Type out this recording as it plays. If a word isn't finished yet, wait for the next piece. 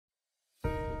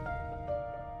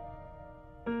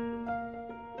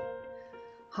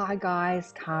Hi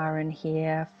guys, Karen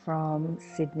here from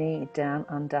Sydney Down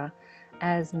Under.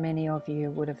 As many of you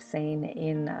would have seen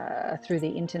through the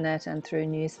internet and through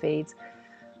news feeds,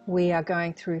 we are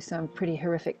going through some pretty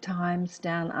horrific times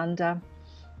down under,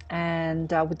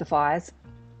 and with the fires.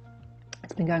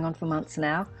 It's been going on for months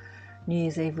now. New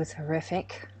Year's Eve was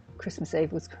horrific. Christmas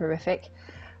Eve was horrific.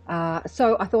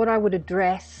 So I thought I would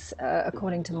address,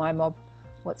 according to my mob,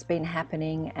 what's been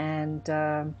happening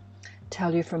and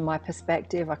tell you from my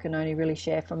perspective. I can only really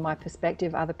share from my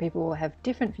perspective. Other people will have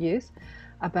different views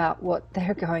about what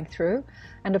they're going through.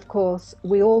 And of course,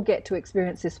 we all get to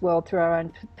experience this world through our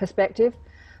own perspective.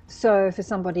 So for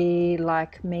somebody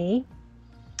like me,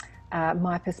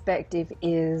 my perspective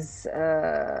is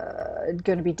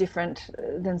going to be different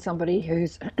than somebody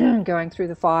who's going through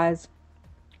the fires,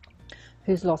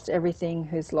 who's lost everything,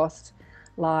 who's lost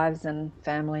lives and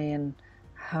family and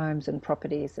homes and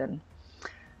properties. And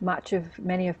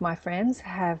many of my friends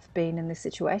have been in this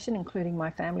situation, including my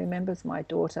family members. My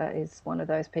daughter is one of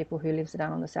those people who lives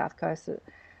down on the south coast that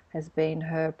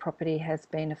her property has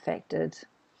been affected.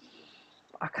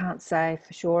 I can't say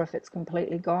for sure if it's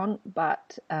completely gone,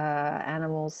 but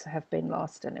animals have been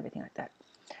lost and everything like that.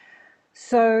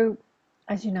 So,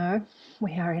 as you know,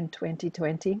 we are in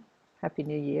 2020. Happy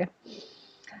New Year.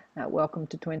 Welcome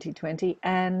to 2020.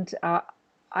 And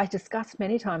I discussed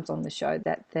many times on the show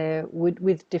that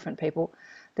with different people,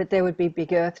 that there would be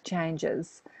big earth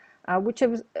changes, which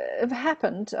have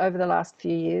happened over the last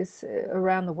few years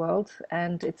around the world,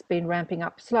 and it's been ramping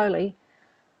up slowly,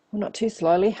 well, not too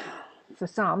slowly for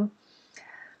some.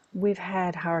 We've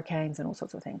had hurricanes and all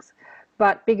sorts of things,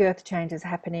 but big earth changes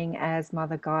happening as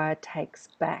Mother Gaia takes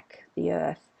back the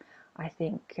earth. I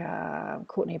think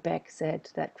Courtney Beck said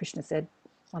that Krishna said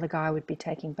Mother Gaia would be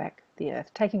taking back the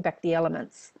earth, taking back the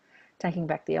elements, taking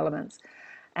back the elements.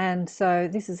 And so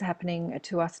this is happening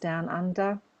to us down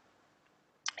under,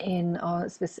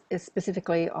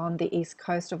 specifically on the east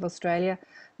coast of Australia.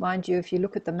 Mind you, if you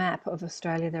look at the map of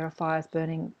Australia, there are fires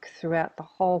burning throughout the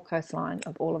whole coastline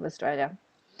of all of Australia.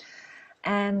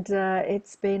 And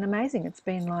it's been amazing. It's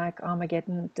been like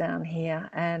Armageddon down here.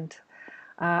 And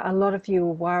a lot of you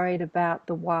are worried about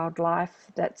the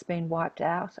wildlife that's been wiped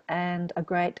out, and a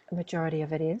great majority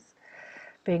of it is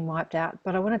being wiped out.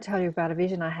 But I want to tell you about a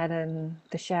vision I had in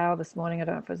the shower this morning. I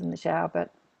don't know if it was in the shower, but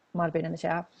it might have been in the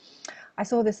shower. I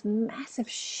saw this massive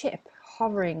ship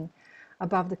hovering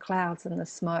above the clouds and the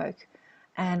smoke.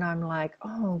 And I'm like,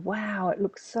 oh, wow, it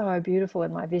looks so beautiful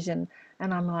in my vision.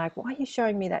 And I'm like, why are you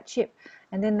showing me that ship?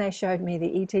 And then they showed me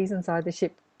the ETs inside the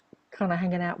ship kind of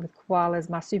hanging out with koalas,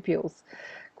 marsupials,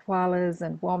 koalas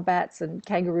and wombats and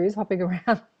kangaroos hopping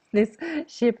around this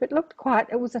ship. It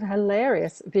was a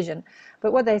hilarious vision.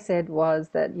 But what they said was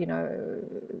that,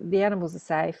 the animals are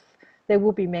safe. There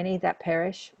will be many that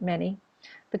perish, many.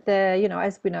 But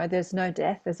as we know, there's no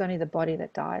death. There's only the body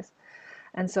that dies.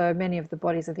 And so many of the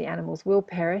bodies of the animals will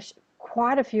perish.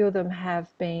 Quite a few of them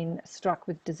have been struck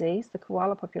with disease. The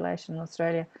koala population in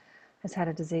Australia has had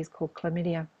a disease called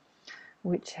chlamydia,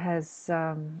 which has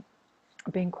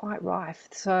been quite rife.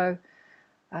 So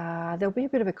there'll be a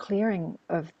bit of a clearing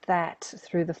of that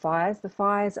through the fires. The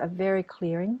fires are very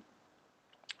clearing.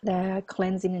 They're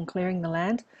cleansing and clearing the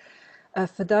land.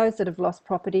 For those that have lost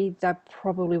property, they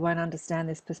probably won't understand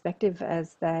this perspective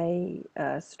as they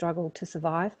struggle to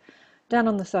survive. Down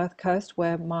on the south coast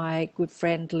where my good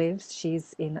friend lives,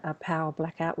 she's in a power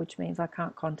blackout, which means I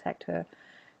can't contact her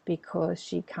because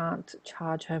she can't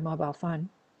charge her mobile phone.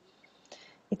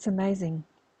 It's amazing.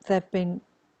 The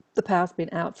power's been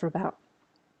out for about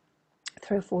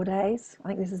 3 or 4 days. I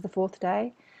think this is the fourth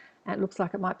day, and it looks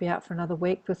like it might be out for another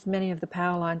week because many of the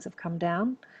power lines have come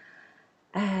down.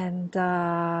 And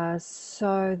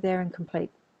so they're in complete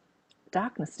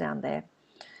darkness down there.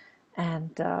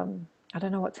 And I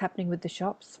don't know what's happening with the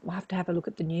shops. I'll have to have a look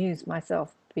at the news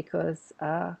myself because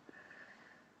I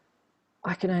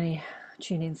can only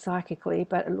tune in psychically,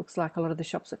 but it looks like a lot of the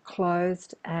shops are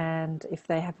closed, and if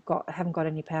they haven't got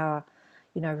any power,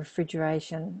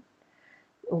 refrigeration,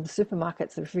 all the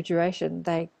supermarkets, the refrigeration,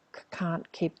 they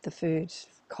can't keep the food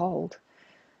cold.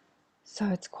 So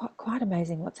it's quite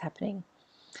amazing what's happening.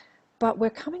 But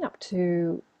we're coming up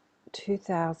to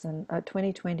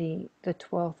 2020, the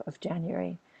 12th of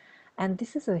January, and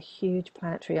this is a huge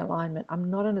planetary alignment.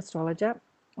 I'm not an astrologer.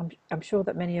 I'm sure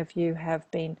that many of you have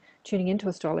been tuning into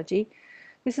astrology.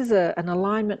 This is an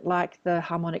alignment like the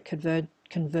harmonic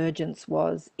convergence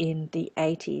was in the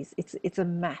 80s. It's a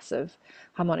massive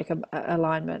harmonic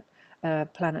alignment,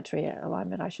 planetary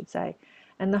alignment, I should say.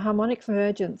 And the harmonic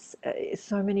convergence,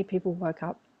 so many people woke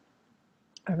up.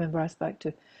 I remember I spoke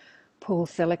to Paul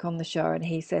Selick on the show, and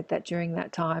he said that during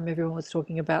that time everyone was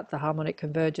talking about the harmonic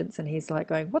convergence, and he's like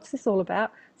going, what's this all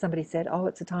about? Somebody said, oh,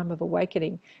 it's a time of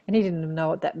awakening, and he didn't even know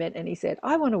what that meant, and he said,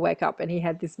 I want to wake up, and he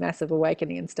had this massive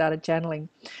awakening and started channeling,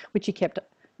 which he kept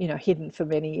hidden for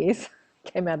many years.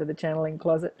 Came out of the channeling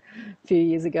closet a few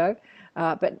years ago,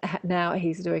 but now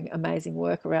he's doing amazing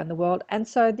work around the world. And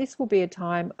so this will be a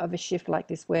time of a shift like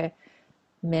this where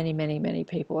many, many, many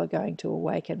people are going to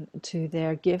awaken to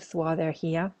their gifts while they're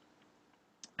here,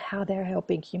 how they're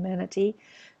helping humanity,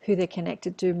 who they're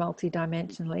connected to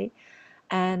multidimensionally.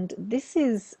 And this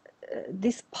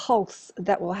pulse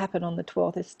that will happen on the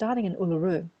 12th is starting in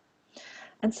Uluru.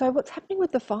 And so what's happening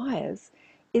with the fires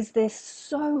is they're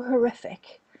so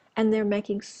horrific and they're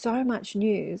making so much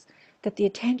news that the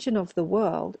attention of the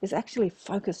world is actually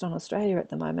focused on Australia at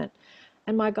the moment.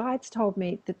 And my guides told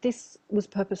me that this was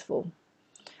purposeful.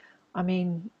 I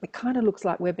mean, it kind of looks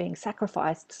like we're being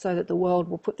sacrificed so that the world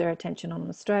will put their attention on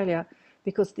Australia,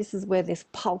 because this is where this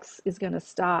pulse is going to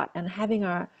start. And having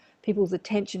our people's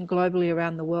attention globally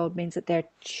around the world means that they're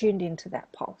tuned into that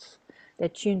pulse. They're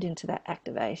tuned into that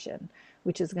activation,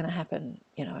 which is going to happen,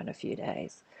 in a few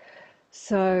days.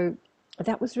 So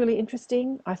that was really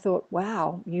interesting. I thought,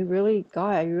 wow,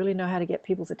 Gaia, you really know how to get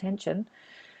people's attention.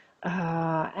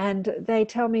 And they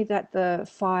tell me that the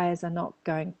fires are not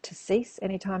going to cease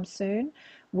anytime soon.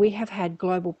 We have had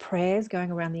global prayers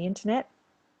going around the internet.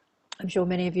 I'm sure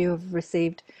many of you have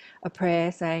received a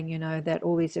prayer saying, that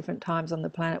all these different times on the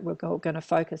planet we're going to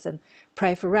focus and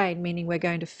pray for rain, meaning we're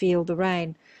going to feel the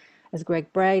rain. As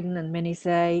Greg Braden and many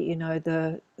say,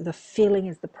 the feeling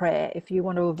is the prayer. If you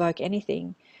want to evoke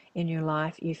anything in your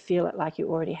life, you feel it like you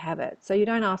already have it. So you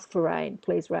don't ask for rain,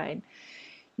 please rain.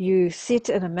 You sit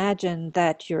and imagine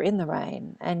that you're in the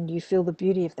rain and you feel the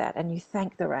beauty of that and you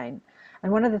thank the rain.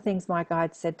 And one of the things my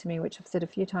guide said to me, which I've said a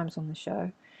few times on the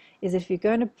show, is if you're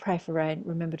going to pray for rain,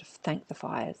 remember to thank the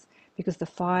fires, because the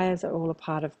fires are all a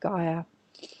part of Gaia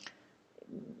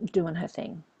doing her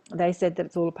thing. They said that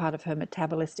it's all a part of her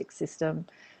metabolistic system,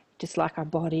 just like our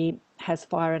body has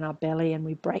fire in our belly and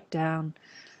we break down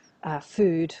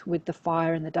food with the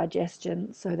fire and the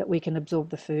digestion so that we can absorb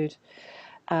the food.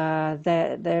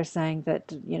 They're saying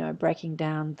that, breaking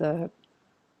down the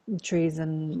trees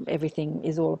and everything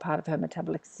is all a part of her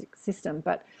metabolistic system.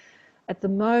 But at the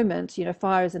moment,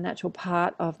 fire is a natural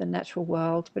part of the natural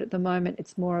world, but at the moment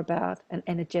it's more about an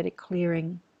energetic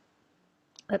clearing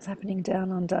that's happening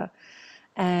down under.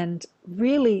 And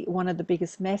really one of the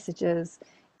biggest messages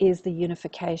is the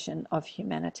unification of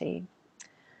humanity.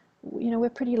 We're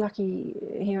pretty lucky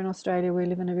here in Australia. We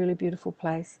live in a really beautiful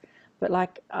place. But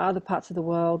like other parts of the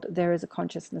world, there is a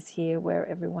consciousness here where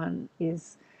everyone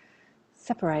is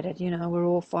separated. We're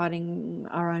all fighting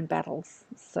our own battles,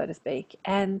 so to speak.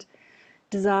 And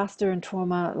disaster and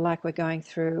trauma like we're going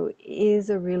through is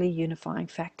a really unifying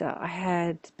factor. I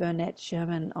had Burnett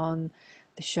Sherman on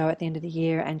the show at the end of the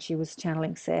year, and she was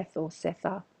channeling Seth, or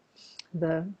Setha,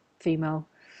 the female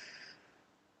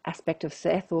aspect of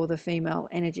Seth, or the female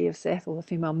energy of Seth, or the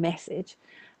female message,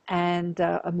 and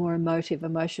a more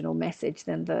emotional message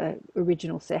than the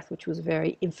original Seth, which was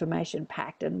very information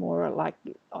packed and more like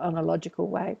on a logical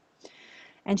way.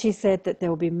 And she said that there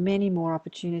will be many more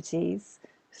opportunities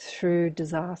through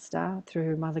disaster,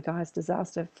 through Mother Gaia's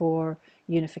disaster, for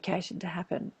unification to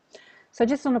happen. So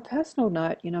just on a personal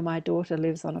note, my daughter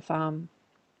lives on a farm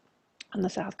on the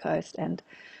south coast, and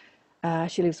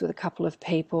she lives with a couple of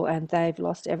people and they've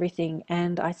lost everything.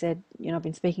 And I said, I've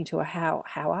been speaking to her,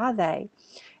 how are they?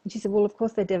 And she said, well, of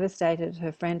course they're devastated.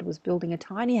 Her friend was building a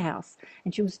tiny house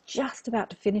and she was just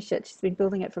about to finish it. She's been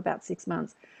building it for about 6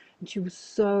 months. And she was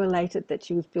so elated that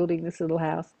she was building this little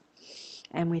house.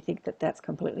 And we think that that's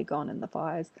completely gone in the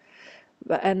fires.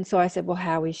 And so I said, well,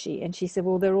 how is she? And she said,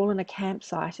 well, they're all in a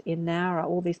campsite in Nowra.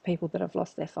 All these people that have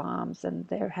lost their farms and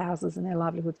their houses and their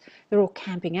livelihoods, they're all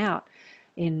camping out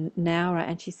in Nowra.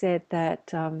 And she said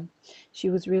that she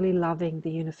was really loving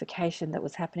the unification that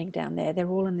was happening down there. They're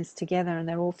all in this together and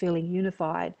they're all feeling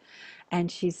unified. And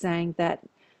she's saying that,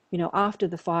 after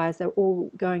the fires, they're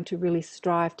all going to really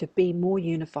strive to be more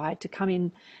unified, to come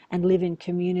in and live in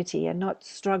community and not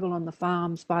struggle on the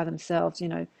farms by themselves,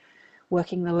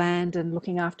 working the land and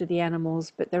looking after the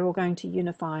animals, but they're all going to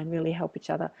unify and really help each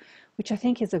other, which I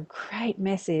think is a great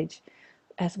message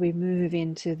as we move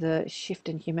into the shift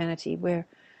in humanity, where,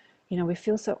 we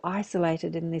feel so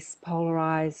isolated in this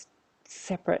polarized,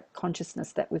 separate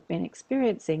consciousness that we've been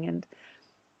experiencing. And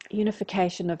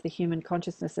unification of the human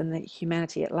consciousness and the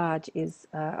humanity at large is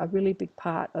a really big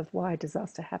part of why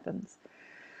disaster happens.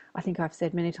 I think I've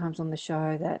said many times on the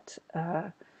show that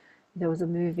there was a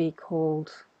movie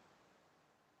called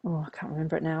oh, I can't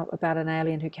remember it now, about an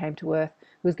alien who came to Earth,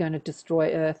 who was going to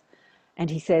destroy Earth. And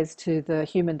he says to the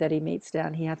human that he meets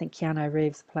down here, I think Keanu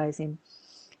Reeves plays him,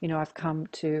 you know, I've come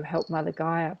to help Mother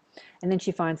Gaia. And then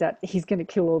she finds out he's going to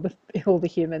kill all the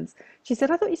humans. She said,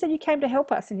 I thought you said you came to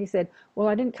help us. And he said, well,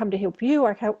 I didn't come to help you.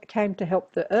 I came to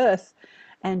help the Earth.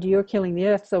 And you're killing the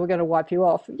Earth, so we're going to wipe you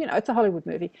off. You know, it's a Hollywood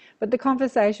movie. But the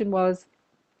conversation was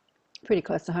pretty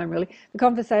close to home, really. The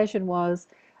conversation was,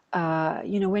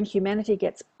 you know, when humanity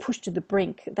gets pushed to the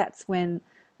brink, that's when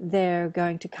they're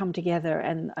going to come together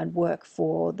and work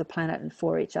for the planet and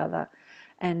for each other.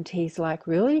 And he's like,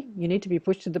 really? You need to be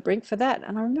pushed to the brink for that?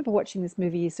 And I remember watching this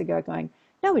movie years ago going,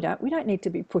 no, we don't. We don't need to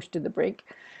be pushed to the brink.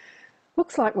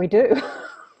 Looks like we do.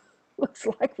 Looks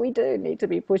like we do need to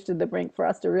be pushed to the brink for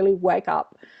us to really wake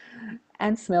up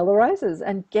and smell the roses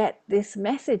and get this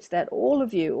message that all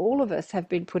of you, all of us have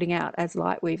been putting out as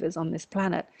light weavers on this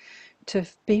planet, to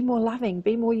be more loving,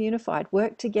 be more unified,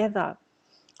 work together,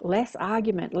 less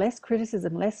argument, less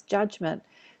criticism, less judgment,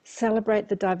 celebrate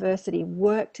the diversity,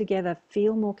 work together,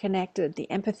 feel more connected. The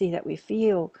empathy that we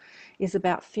feel is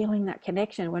about feeling that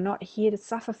connection. We're not here to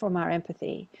suffer from our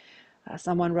empathy.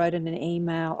 Someone wrote in an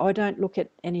email, oh, I don't look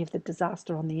at any of the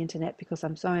disaster on the internet because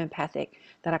I'm so empathic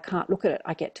that I can't look at it.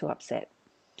 I get too upset.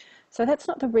 So that's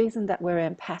not the reason that we're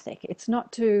empathic. It's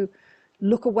not to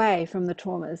look away from the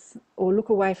traumas or look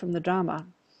away from the drama.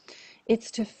 It's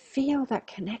to feel that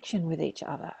connection with each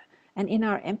other. And in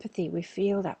our empathy, we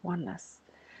feel that oneness.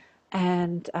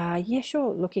 And yeah,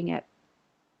 sure, looking at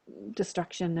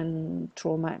destruction and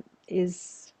trauma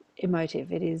is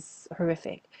emotive, it is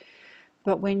horrific.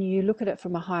 But when you look at it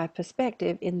from a higher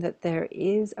perspective, in that there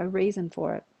is a reason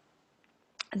for it,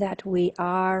 that we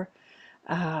are,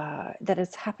 that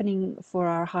it's happening for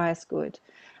our highest good,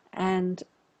 and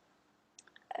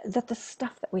that the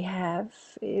stuff that we have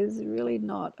is really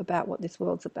not about what this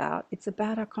world's about. It's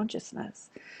about our consciousness.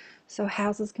 So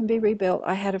houses can be rebuilt.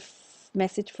 I had a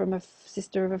message from a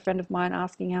sister of a friend of mine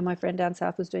asking how my friend down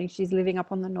south was doing. She's living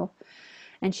up on the north.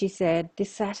 And she said,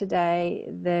 this Saturday,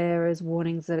 there is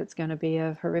warnings that it's going to be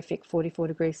a horrific 44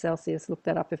 degrees Celsius. Look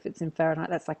that up if it's in Fahrenheit.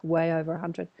 That's like way over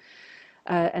 100.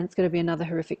 And it's going to be another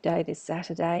horrific day this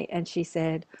Saturday. And she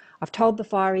said, I've told the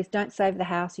fireys, don't save the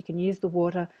house. You can use the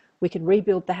water. We can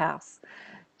rebuild the house.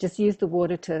 Just use the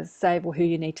water to save who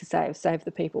you need to save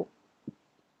the people.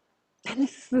 And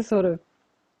this is the sort of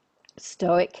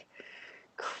stoic,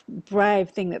 brave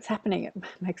thing that's happening. It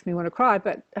makes me want to cry,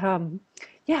 but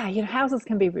yeah, you know, houses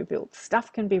can be rebuilt,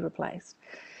 stuff can be replaced,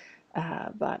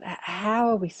 but how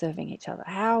are we serving each other?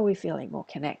 How are we feeling more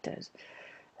connected?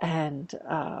 And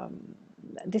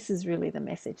this is really the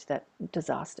message that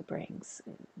disaster brings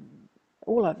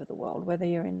all over the world, whether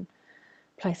you're in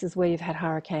places where you've had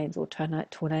hurricanes or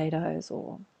tornadoes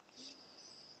or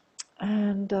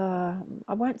and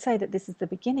I won't say that this is the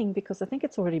beginning because I think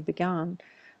it's already begun,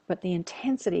 but the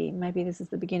intensity, maybe this is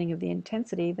the beginning of the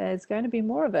intensity, there's going to be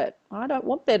more of it. I don't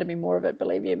want there to be more of it,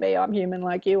 believe you me, I'm human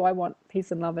like you. I want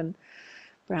peace and love and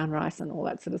brown rice and all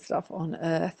that sort of stuff on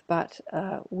earth, but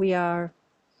we are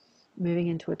moving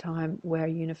into a time where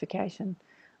unification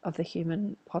of the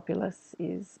human populace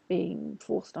is being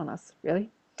forced on us,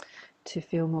 really, to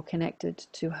feel more connected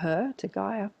to her, to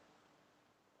Gaia,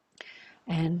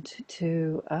 and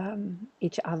to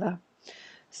each other.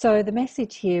 So the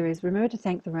message here is remember to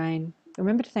thank the rain.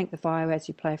 Remember to thank the fire as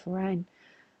you pray for rain.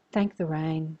 Thank the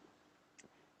rain.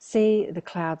 See the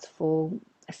clouds fall.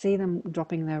 See them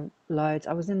dropping their loads.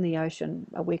 I was in the ocean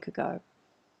a week ago.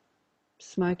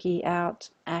 Smoky out,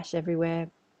 ash everywhere,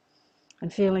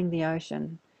 and feeling the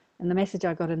ocean. And the message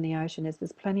I got in the ocean is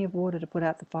there's plenty of water to put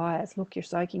out the fires. Look, you're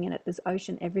soaking in it. There's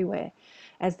ocean everywhere.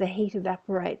 As the heat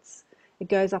evaporates, it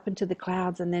goes up into the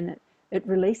clouds and then it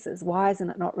releases. Why isn't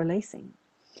it not releasing?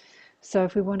 So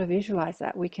if we want to visualize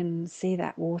that, we can see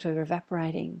that water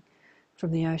evaporating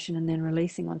from the ocean and then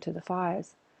releasing onto the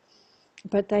fires.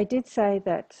 But they did say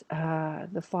that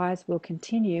the fires will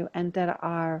continue and that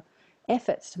our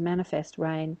efforts to manifest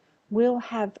rain will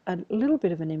have a little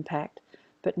bit of an impact,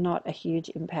 but not a huge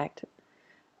impact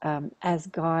as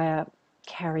Gaia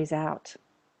carries out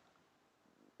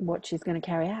what she's going to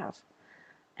carry out.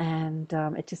 And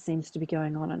it just seems to be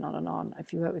going on and on and on.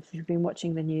 If you've been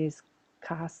watching the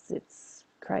newscasts, it's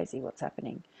crazy what's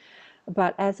happening.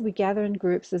 But as we gather in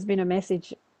groups, there's been a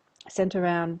message sent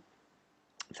around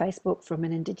Facebook from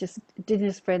an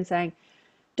Indigenous friend saying,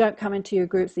 don't come into your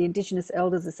groups. The Indigenous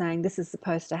elders are saying this is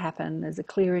supposed to happen. There's a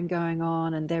clearing going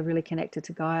on and they're really connected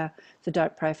to Gaia, so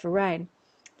don't pray for rain.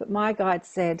 But my guide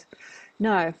said,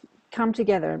 no, come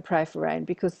together and pray for rain,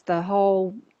 because the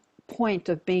whole point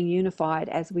of being unified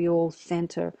as we all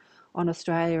center on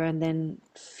Australia and then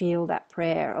feel that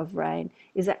prayer of rain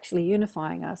is actually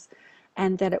unifying us,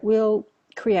 and that it will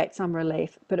create some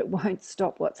relief, but it won't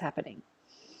stop what's happening.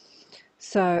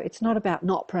 So it's not about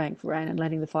not praying for rain and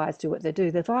letting the fires do what they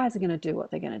do. The fires are going to do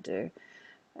what they're going to do.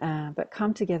 But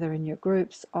come together in your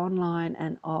groups, online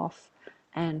and off,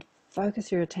 and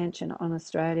focus your attention on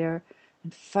Australia,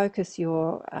 and focus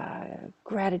your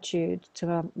gratitude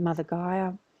to Mother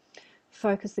Gaia.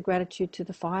 Focus the gratitude to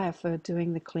the fire for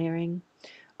doing the clearing.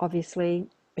 Obviously,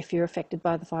 if you're affected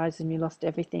by the fires and you lost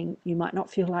everything, you might not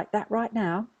feel like that right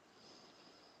now,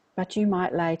 but you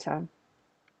might later.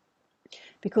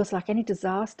 Because like any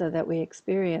disaster that we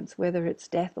experience, whether it's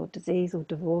death or disease or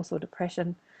divorce or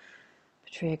depression,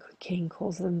 Petria King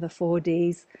calls them the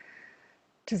 4Ds,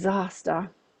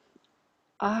 disaster,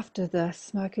 after the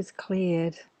smoke is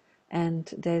cleared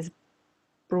and there's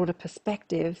broader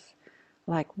perspective,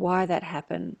 like why that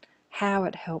happened, how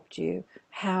it helped you,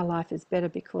 how life is better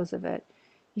because of it,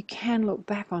 you can look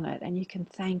back on it and you can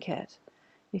thank it.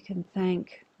 You can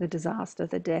thank the disaster,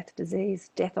 the death, disease.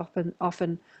 Death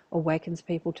often awakens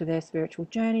people to their spiritual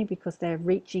journey because they're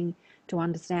reaching to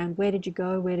understand, where did you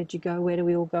go, where did you go, where do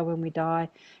we all go when we die?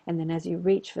 And then as you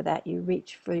reach for that, you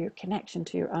reach for your connection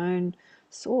to your own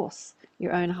source,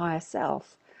 your own higher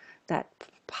self, that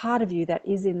part of you that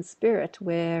is in spirit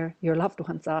where your loved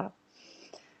ones are.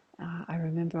 I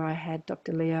remember I had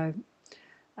Dr. Leo,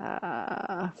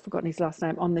 I've forgotten his last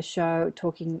name, on the show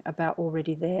talking about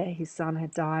Already There. His son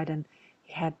had died and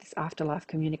he had this afterlife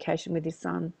communication with his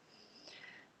son.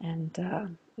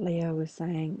 And Leo was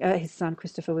saying, his son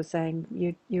Christopher was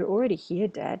saying, you're already here,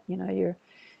 Dad. You know,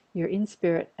 you're in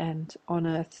spirit and on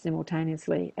earth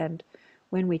simultaneously. And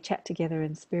when we chat together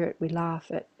in spirit, we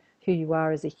laugh at who you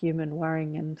are as a human,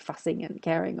 worrying and fussing and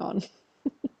carrying on.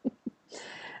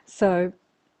 So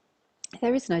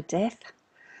there is no death.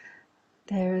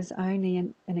 There is only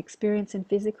an experience in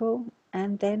physical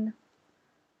and then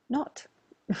not.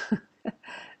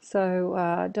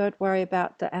 So don't worry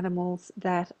about the animals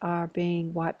that are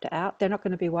being wiped out. They're not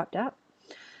going to be wiped out.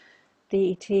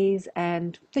 The ETs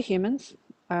and the humans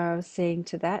are seeing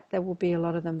to that. There will be a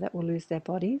lot of them that will lose their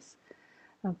bodies,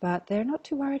 but they're not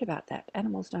too worried about that.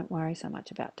 Animals don't worry so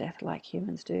much about death like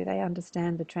humans do. They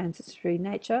understand the transitory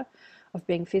nature of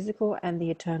being physical and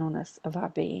the eternalness of our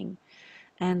being.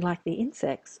 And like the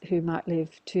insects who might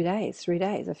live 2 days, 3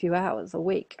 days, a few hours, a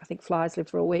week. I think flies live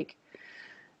for a week.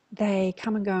 They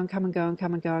come and go and come and go and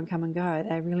come and go and come and go.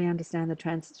 They really understand the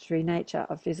transitory nature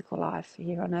of physical life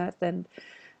here on earth, and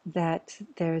that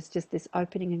there is just this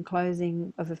opening and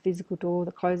closing of a physical door,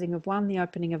 the closing of one, the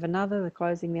opening of another, the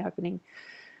closing, the opening,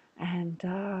 and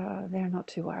they're not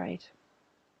too worried.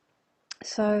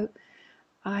 So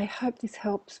I hope this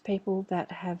helps people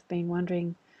that have been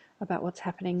wondering about what's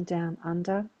happening down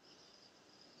under.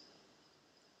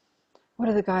 What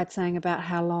are the guides saying about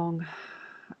how long?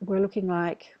 We're looking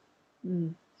like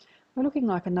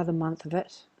another month of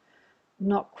it.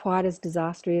 Not quite as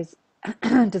disastrous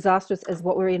as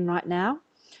what we're in right now.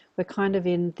 We're kind of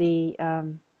in the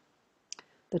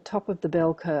top of the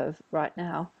bell curve right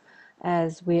now,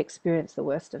 as we experience the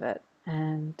worst of it,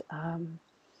 and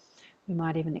we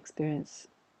might even experience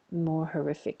more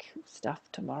horrific stuff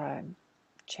tomorrow.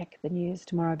 Check the news,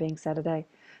 tomorrow being Saturday.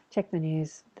 Check the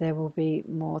news, there will be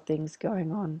more things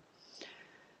going on.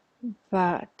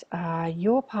 But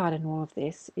your part in all of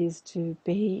this is to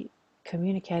be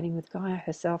communicating with Gaia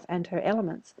herself and her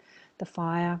elements, the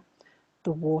fire,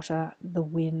 the water, the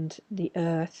wind, the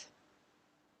earth,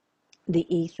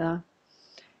 the ether.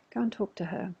 Go and talk to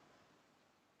her.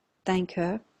 Thank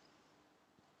her.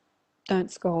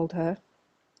 Don't scold her.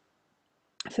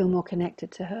 Feel more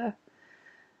connected to her.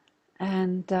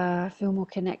 And feel more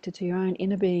connected to your own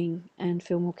inner being, and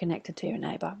feel more connected to your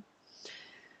neighbour.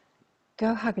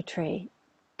 Go hug a tree.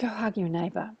 Go hug your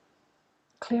neighbour.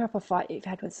 Clear up a fight you've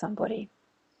had with somebody.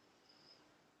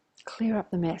 Clear up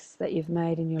the mess that you've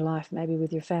made in your life, maybe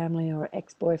with your family or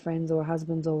ex-boyfriends or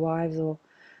husbands or wives or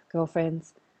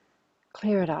girlfriends.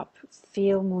 Clear it up.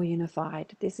 Feel more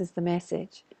unified. This is the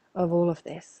message of all of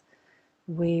this.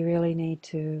 We really need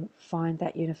to find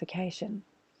that unification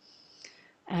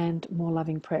and more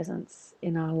loving presence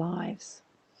in our lives.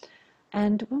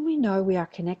 And when we know we are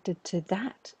connected to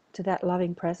that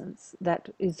loving presence, that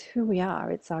is who we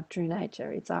are, it's our true nature,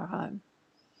 it's our home,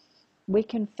 we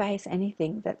can face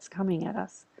anything that's coming at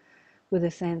us with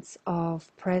a sense of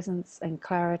presence and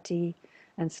clarity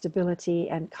and stability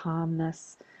and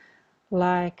calmness,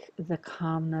 like the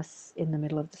calmness in the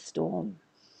middle of the storm.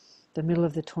 The middle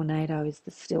of the tornado is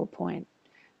the still point.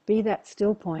 Be that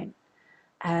still point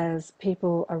as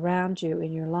people around you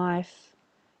in your life,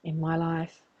 in my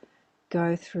life,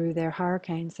 go through their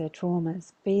hurricanes, their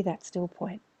traumas, be that still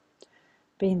point,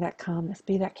 be in that calmness,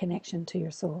 be that connection to your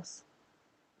source,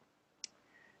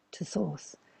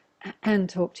 and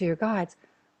talk to your guides.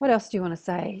 What else do you want to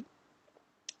say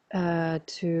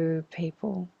to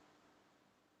people?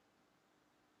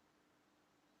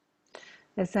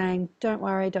 They're saying, don't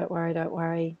worry, don't worry, don't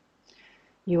worry.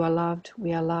 You are loved,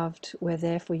 we are loved, we're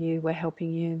there for you, we're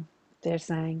helping you. They're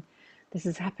saying, this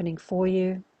is happening for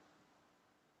you.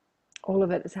 All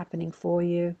of it is happening for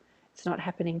you. It's not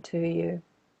happening to you.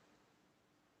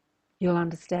 You'll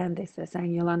understand this. They're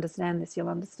saying, you'll understand this, you'll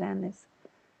understand this.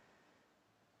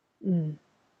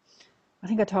 I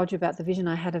think I told you about the vision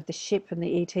I had of the ship and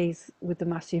the ETs with the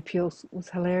marsupials. It was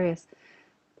hilarious.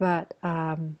 But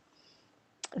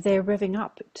they're revving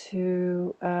up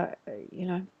to,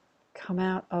 come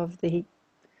out of the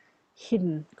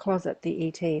hidden closet, the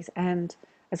ETs. And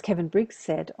as Kevin Briggs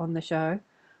said on the show,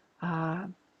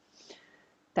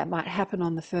 that might happen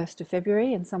on the 1st of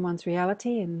February in someone's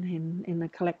reality, and in the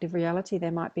collective reality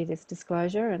there might be this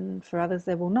disclosure, and for others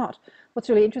there will not. What's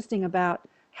really interesting about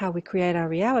how we create our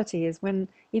reality is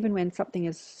even when something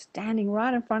is standing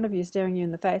right in front of you, staring you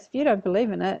in the face, if you don't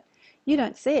believe in it, you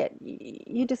don't see it,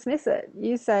 you dismiss it,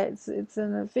 you say it's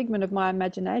a figment of my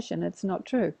imagination, it's not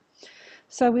true.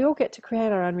 So we all get to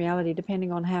create our own reality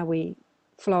depending on how we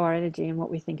flow our energy and what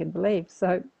we think and believe.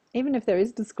 So even if there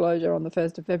is disclosure on the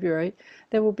 1st of February,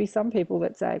 there will be some people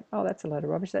that say, oh, that's a load of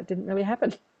rubbish, that didn't really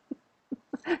happen.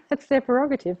 That's their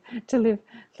prerogative to live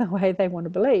the way they want to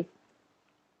believe.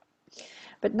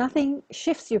 But nothing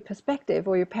shifts your perspective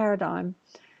or your paradigm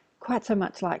quite so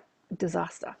much like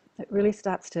disaster. It really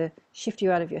starts to shift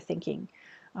you out of your thinking.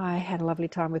 I had a lovely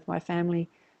time with my family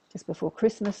just before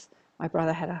Christmas. My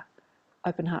brother had a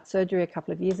open heart surgery a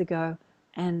couple of years ago,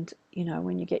 and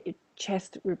when you get your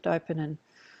chest ripped open and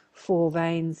 4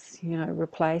 veins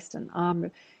replaced and arm,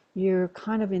 you're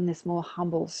kind of in this more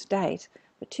humble state.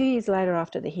 But 2 years later,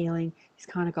 after the healing, he's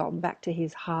kind of gotten back to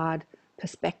his hard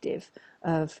perspective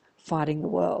of fighting the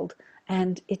world.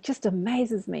 And it just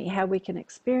amazes me how we can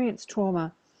experience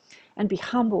trauma and be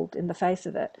humbled in the face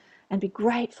of it and be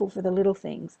grateful for the little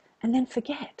things and then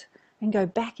forget and go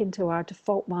back into our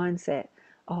default mindset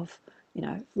of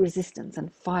resistance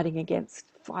and fighting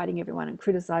everyone and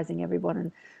criticizing everyone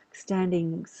and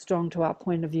standing strong to our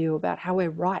point of view about how we're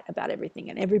right about everything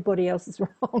and everybody else is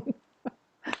wrong.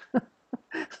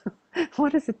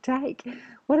 What does it take?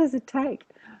 What does it take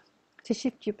to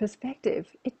shift your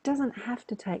perspective? It doesn't have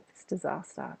to take this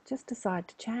disaster. Just decide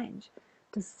to change.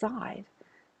 Decide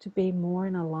to be more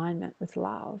in alignment with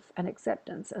love and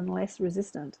acceptance and less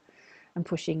resistant and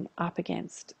pushing up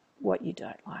against what you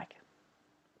don't like.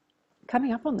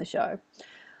 Coming up on the show,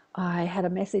 I had a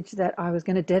message that I was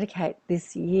going to dedicate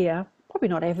this year, probably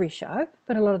not every show,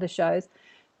 but a lot of the shows,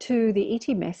 to the ET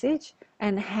message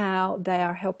and how they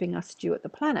are helping us steward the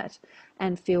planet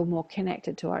and feel more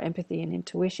connected to our empathy and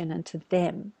intuition and to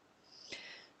them.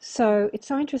 So it's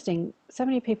so interesting. So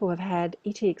many people have had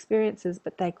ET experiences,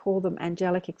 but they call them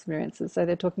angelic experiences. So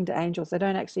they're talking to angels. They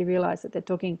don't actually realize that they're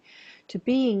talking to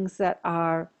beings that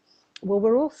are, well,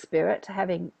 we're all spirit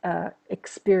having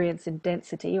experience in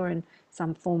density or in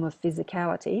some form of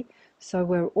physicality. So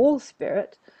we're all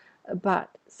spirit, but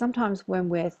sometimes when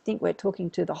we think we're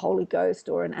talking to the Holy Ghost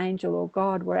or an angel or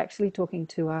God, we're actually talking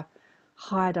to a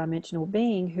higher dimensional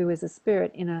being who is a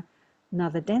spirit in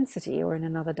another density or in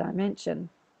another dimension.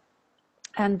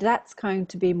 And that's going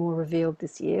to be more revealed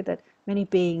this year, that many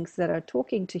beings that are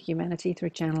talking to humanity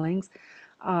through channelings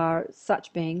are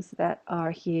such beings that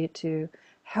are here to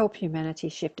help humanity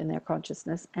shift in their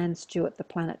consciousness and steward the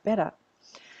planet better.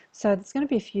 So there's going to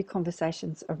be a few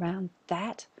conversations around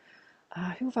that.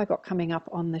 Who have I got coming up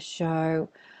on the show?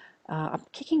 I'm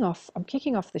kicking off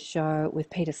the show with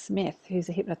Peter Smith, who's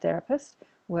a hypnotherapist,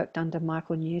 worked under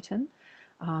Michael Newton.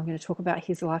 I'm going to talk about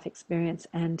his life experience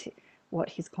and what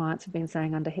his clients have been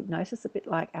saying under hypnosis, a bit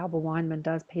like Alba Weinman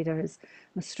does. Peter is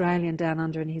an Australian down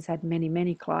under, and he's had many,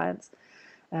 many clients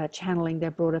channeling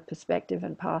their broader perspective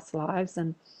and past lives,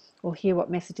 and we'll hear what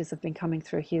messages have been coming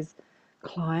through his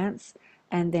clients.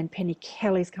 And then Penny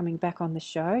Kelly's coming back on the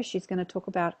show. She's going to talk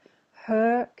about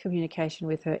her communication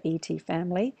with her ET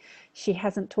family. She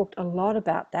hasn't talked a lot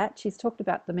about that. She's talked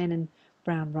about the men in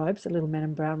brown robes, the little men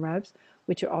in brown robes,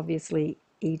 which are obviously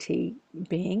ET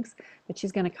beings, but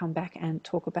she's going to come back and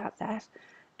talk about that.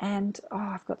 And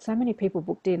I've got so many people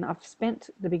booked in. I've spent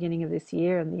the beginning of this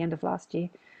year and the end of last year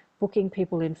booking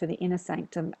people in for the Inner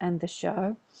Sanctum and the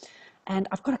show. And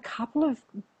I've got a couple of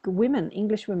women,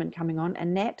 English women, coming on.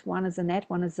 One is Annette,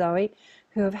 one is Zoe,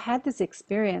 who have had this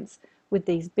experience with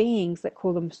these beings that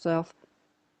call themselves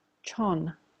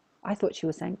Chon. I thought she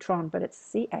was saying Tron, but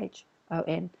it's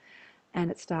CHON,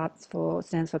 and it stands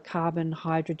for carbon,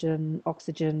 hydrogen,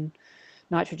 oxygen,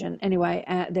 nitrogen. Anyway,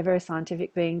 they're very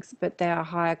scientific beings, but they are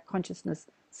higher consciousness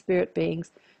spirit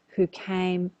beings who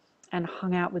came and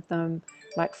hung out with them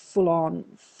like full on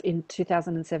in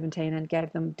 2017 and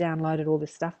gave them, downloaded all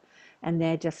this stuff. And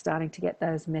they're just starting to get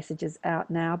those messages out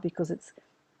now, because it's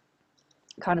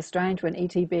kind of strange when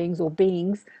ET beings, or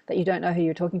beings that you don't know who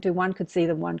you're talking to, one could see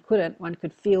them, one couldn't, one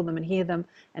could feel them and hear them,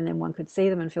 and then one could see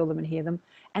them and feel them and hear them.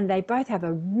 And they both have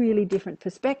a really different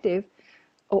perspective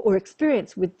or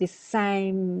experience with this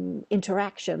same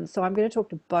interaction. So I'm going to talk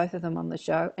to both of them on the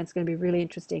show, and it's going to be really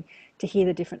interesting to hear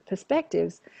the different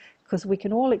perspectives, because we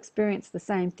can all experience the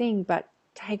same thing but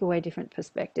take away different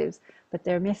perspectives. But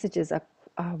their messages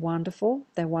are wonderful.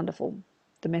 They're wonderful.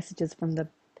 The messages from the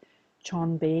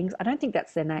Chon beings. I don't think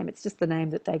that's their name. It's just the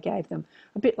name that they gave them.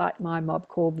 A bit like my mob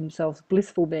called themselves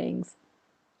blissful beings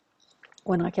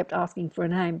when I kept asking for a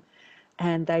name.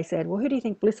 And they said, well, who do you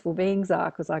think blissful beings are?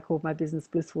 Because I called my business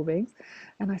Blissful Beings.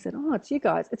 And I said, oh, it's you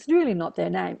guys. It's really not their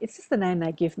name. It's just the name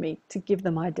they give me to give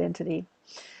them identity.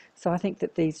 So I think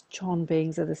that these Chon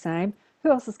beings are the same. Who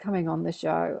else is coming on the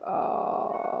show?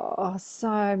 Oh,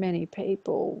 so many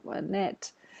people.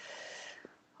 Annette.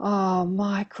 Oh,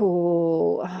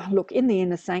 Michael. Look, in the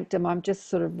Inner Sanctum, I'm just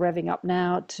sort of revving up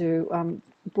now to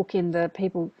book in the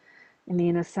people in the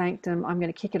Inner Sanctum. I'm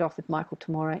going to kick it off with Michael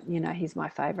Tamora. You know, he's my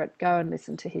favourite. Go and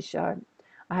listen to his show.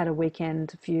 I had a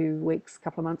weekend a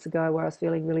couple of months ago, where I was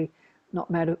feeling really not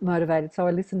motivated. So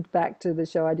I listened back to the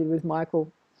show I did with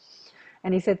Michael.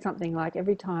 And he said something like,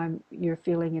 every time you're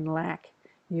feeling in lack,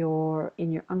 you're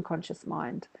in your unconscious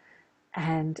mind.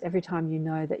 And every time you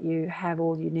know that you have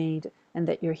all you need and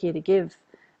that you're here to give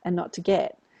and not to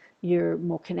get, you're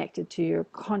more connected to your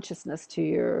consciousness, to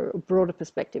your broader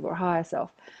perspective or higher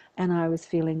self. And I was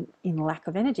feeling in lack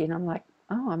of energy. And I'm like,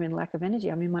 oh, I'm in lack of energy.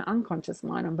 I'm in my unconscious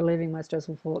mind. I'm believing my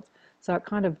stressful thoughts. So it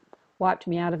kind of wiped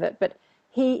me out of it. But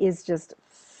he is just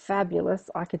fabulous.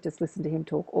 I could just listen to him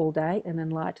talk all day. An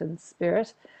enlightened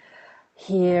spirit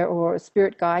here, or a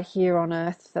spirit guide here on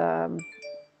earth,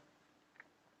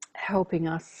 helping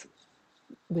us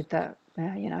with the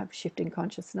shifting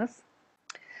consciousness.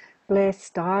 Blair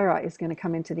Styra is going to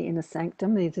come into the Inner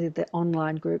Sanctum. These are the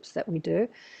online groups that we do.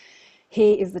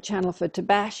 He is the channel for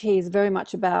Tabash. He's very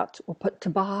much about, or put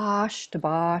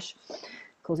Tabash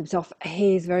calls himself.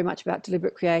 He's very much about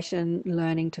deliberate creation,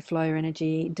 learning to flow your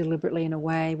energy deliberately in a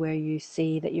way where you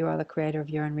see that you are the creator of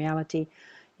your own reality.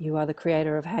 You are the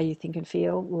creator of how you think and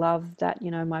feel. Love that,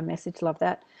 my message, love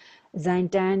that. Zane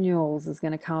Daniels is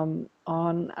going to come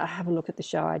on. Have a look at the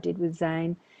show I did with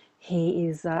Zane.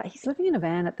 He's living in a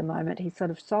van at the moment. He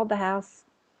sort of sold the house,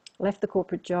 left the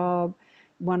corporate job.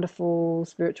 Wonderful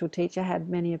spiritual teacher, had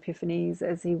many epiphanies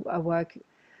as he awoke,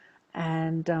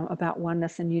 and about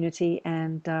oneness and unity.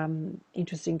 And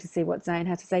interesting to see what Zane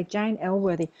had to say. Jane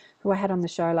Elworthy, who I had on the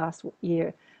show last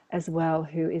year as well,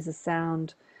 who is a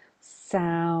sound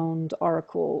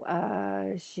oracle.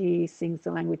 She sings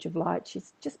the language of light.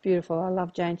 She's just beautiful. I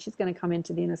love Jane. She's going to come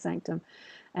into the Inner Sanctum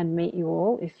and meet you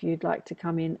all if you'd like to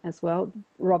come in as well.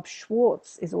 Rob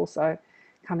Schwartz is also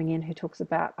coming in, who talks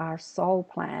about our soul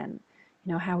plan,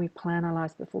 how we plan our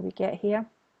lives before we get here,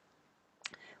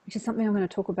 which is something I'm going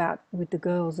to talk about with the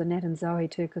girls, Annette and Zoe,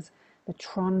 too, because the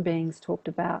Tron beings talked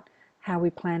about how we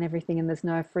plan everything and there's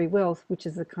no free will, which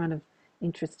is a kind of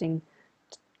interesting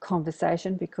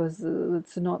conversation, because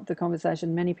it's not the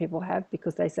conversation many people have,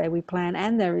 because they say we plan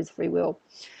and there is free will,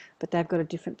 but they've got a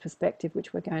different perspective,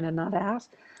 which we're going to nut out.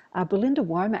 Belinda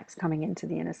Womack's coming into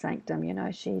the Inner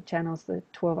Sanctum. She channels the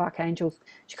 12 archangels.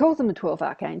 She calls them the 12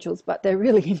 archangels, but they're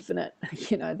really infinite.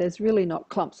 There's really not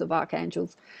clumps of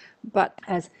archangels. But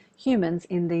as humans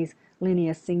in these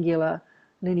linear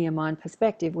mind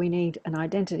perspective, we need an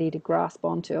identity to grasp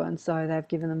onto. And so they've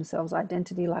given themselves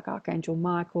identity, like Archangel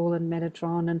Michael and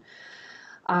Metatron and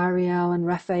Ariel and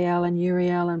Raphael and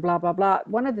Uriel and blah, blah, blah.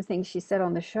 One of the things she said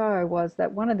on the show was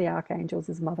that one of the archangels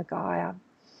is Mother Gaia.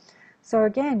 So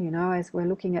again, as we're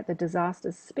looking at the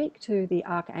disasters, speak to the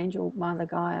Archangel Mother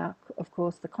Gaia. Of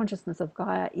course, the consciousness of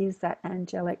Gaia is that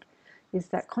angelic, is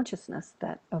that consciousness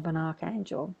of an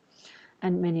archangel.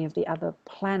 And many of the other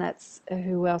planets.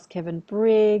 Who else? Kevin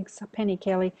Briggs, Penny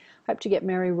Kelly. Hope to get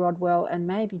Mary Rodwell and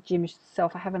maybe Jim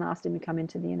himself. I haven't asked him to come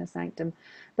into the Inner Sanctum.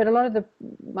 But a lot of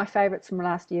my favourites from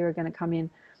last year are going to come in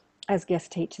as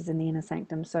guest teachers in the Inner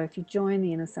Sanctum. So if you join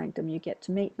the Inner Sanctum, you get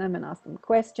to meet them and ask them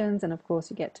questions. And of course,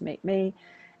 you get to meet me,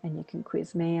 and you can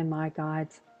quiz me and my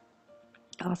guides,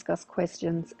 ask us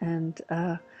questions. And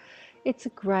It's a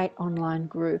great online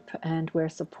group, and we're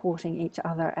supporting each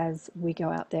other as we go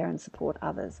out there and support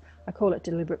others. I call it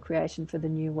Deliberate Creation for the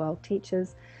New World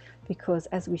Teachers, because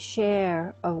as we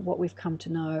share what we've come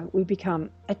to know, we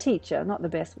become a teacher. Not the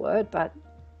best word, but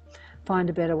find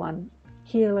a better one.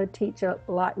 Healer, teacher,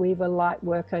 light weaver, light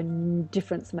worker,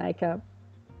 difference maker.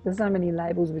 There's so many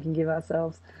labels we can give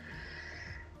ourselves.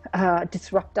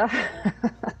 Disruptor,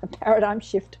 paradigm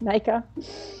shift maker,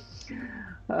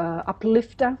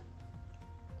 uplifter,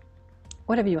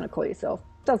 whatever you want to call yourself,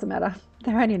 doesn't matter.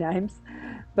 They're only names.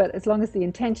 But as long as the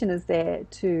intention is there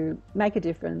to make a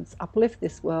difference, uplift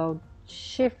this world,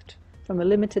 shift from a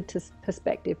limited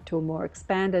perspective to a more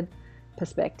expanded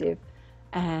perspective,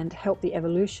 and help the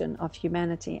evolution of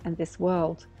humanity and this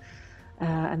world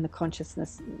and the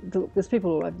consciousness. There's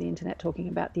people all over the internet talking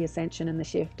about the ascension and the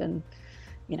shift, and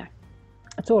you know,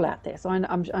 it's all out there. So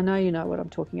I know you know what I'm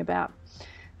talking about.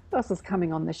 Who else is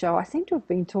coming on the show? I seem to have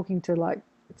been talking to, like,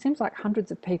 it seems like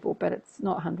hundreds of people, but it's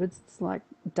not hundreds, it's like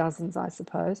dozens, I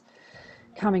suppose,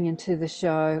 coming into the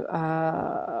show.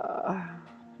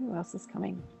 Who else is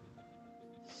coming?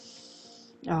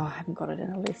 Oh, I haven't got it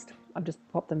in a list. I've just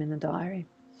popped them in the diary.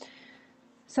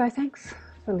 So thanks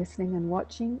for listening and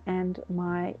watching, and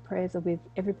my prayers are with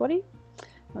everybody,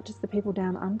 not just the people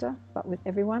down under, but with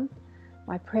everyone.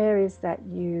 My prayer is that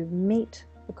you meet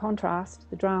the contrast,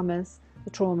 the dramas,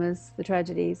 the traumas, the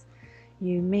tragedies.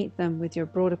 You meet them with your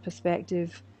broader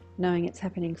perspective, knowing it's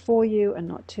happening for you and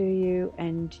not to you,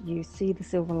 and you see the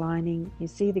silver lining, you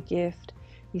see the gift,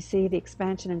 you see the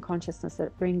expansion and consciousness that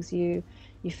it brings you,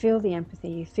 you feel the empathy,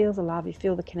 you feel the love, you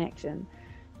feel the connection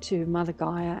to Mother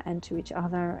Gaia and to each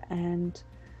other. And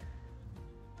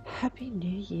Happy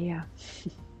New Year.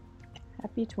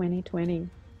 Happy 2020.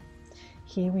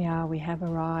 Here we are, we have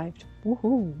arrived.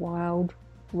 Woohoo, wild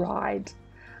ride.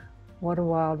 What a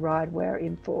wild ride we're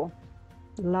in for.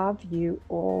 Love you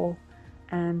all,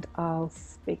 and I'll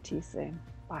speak to you soon.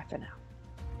 Bye for now.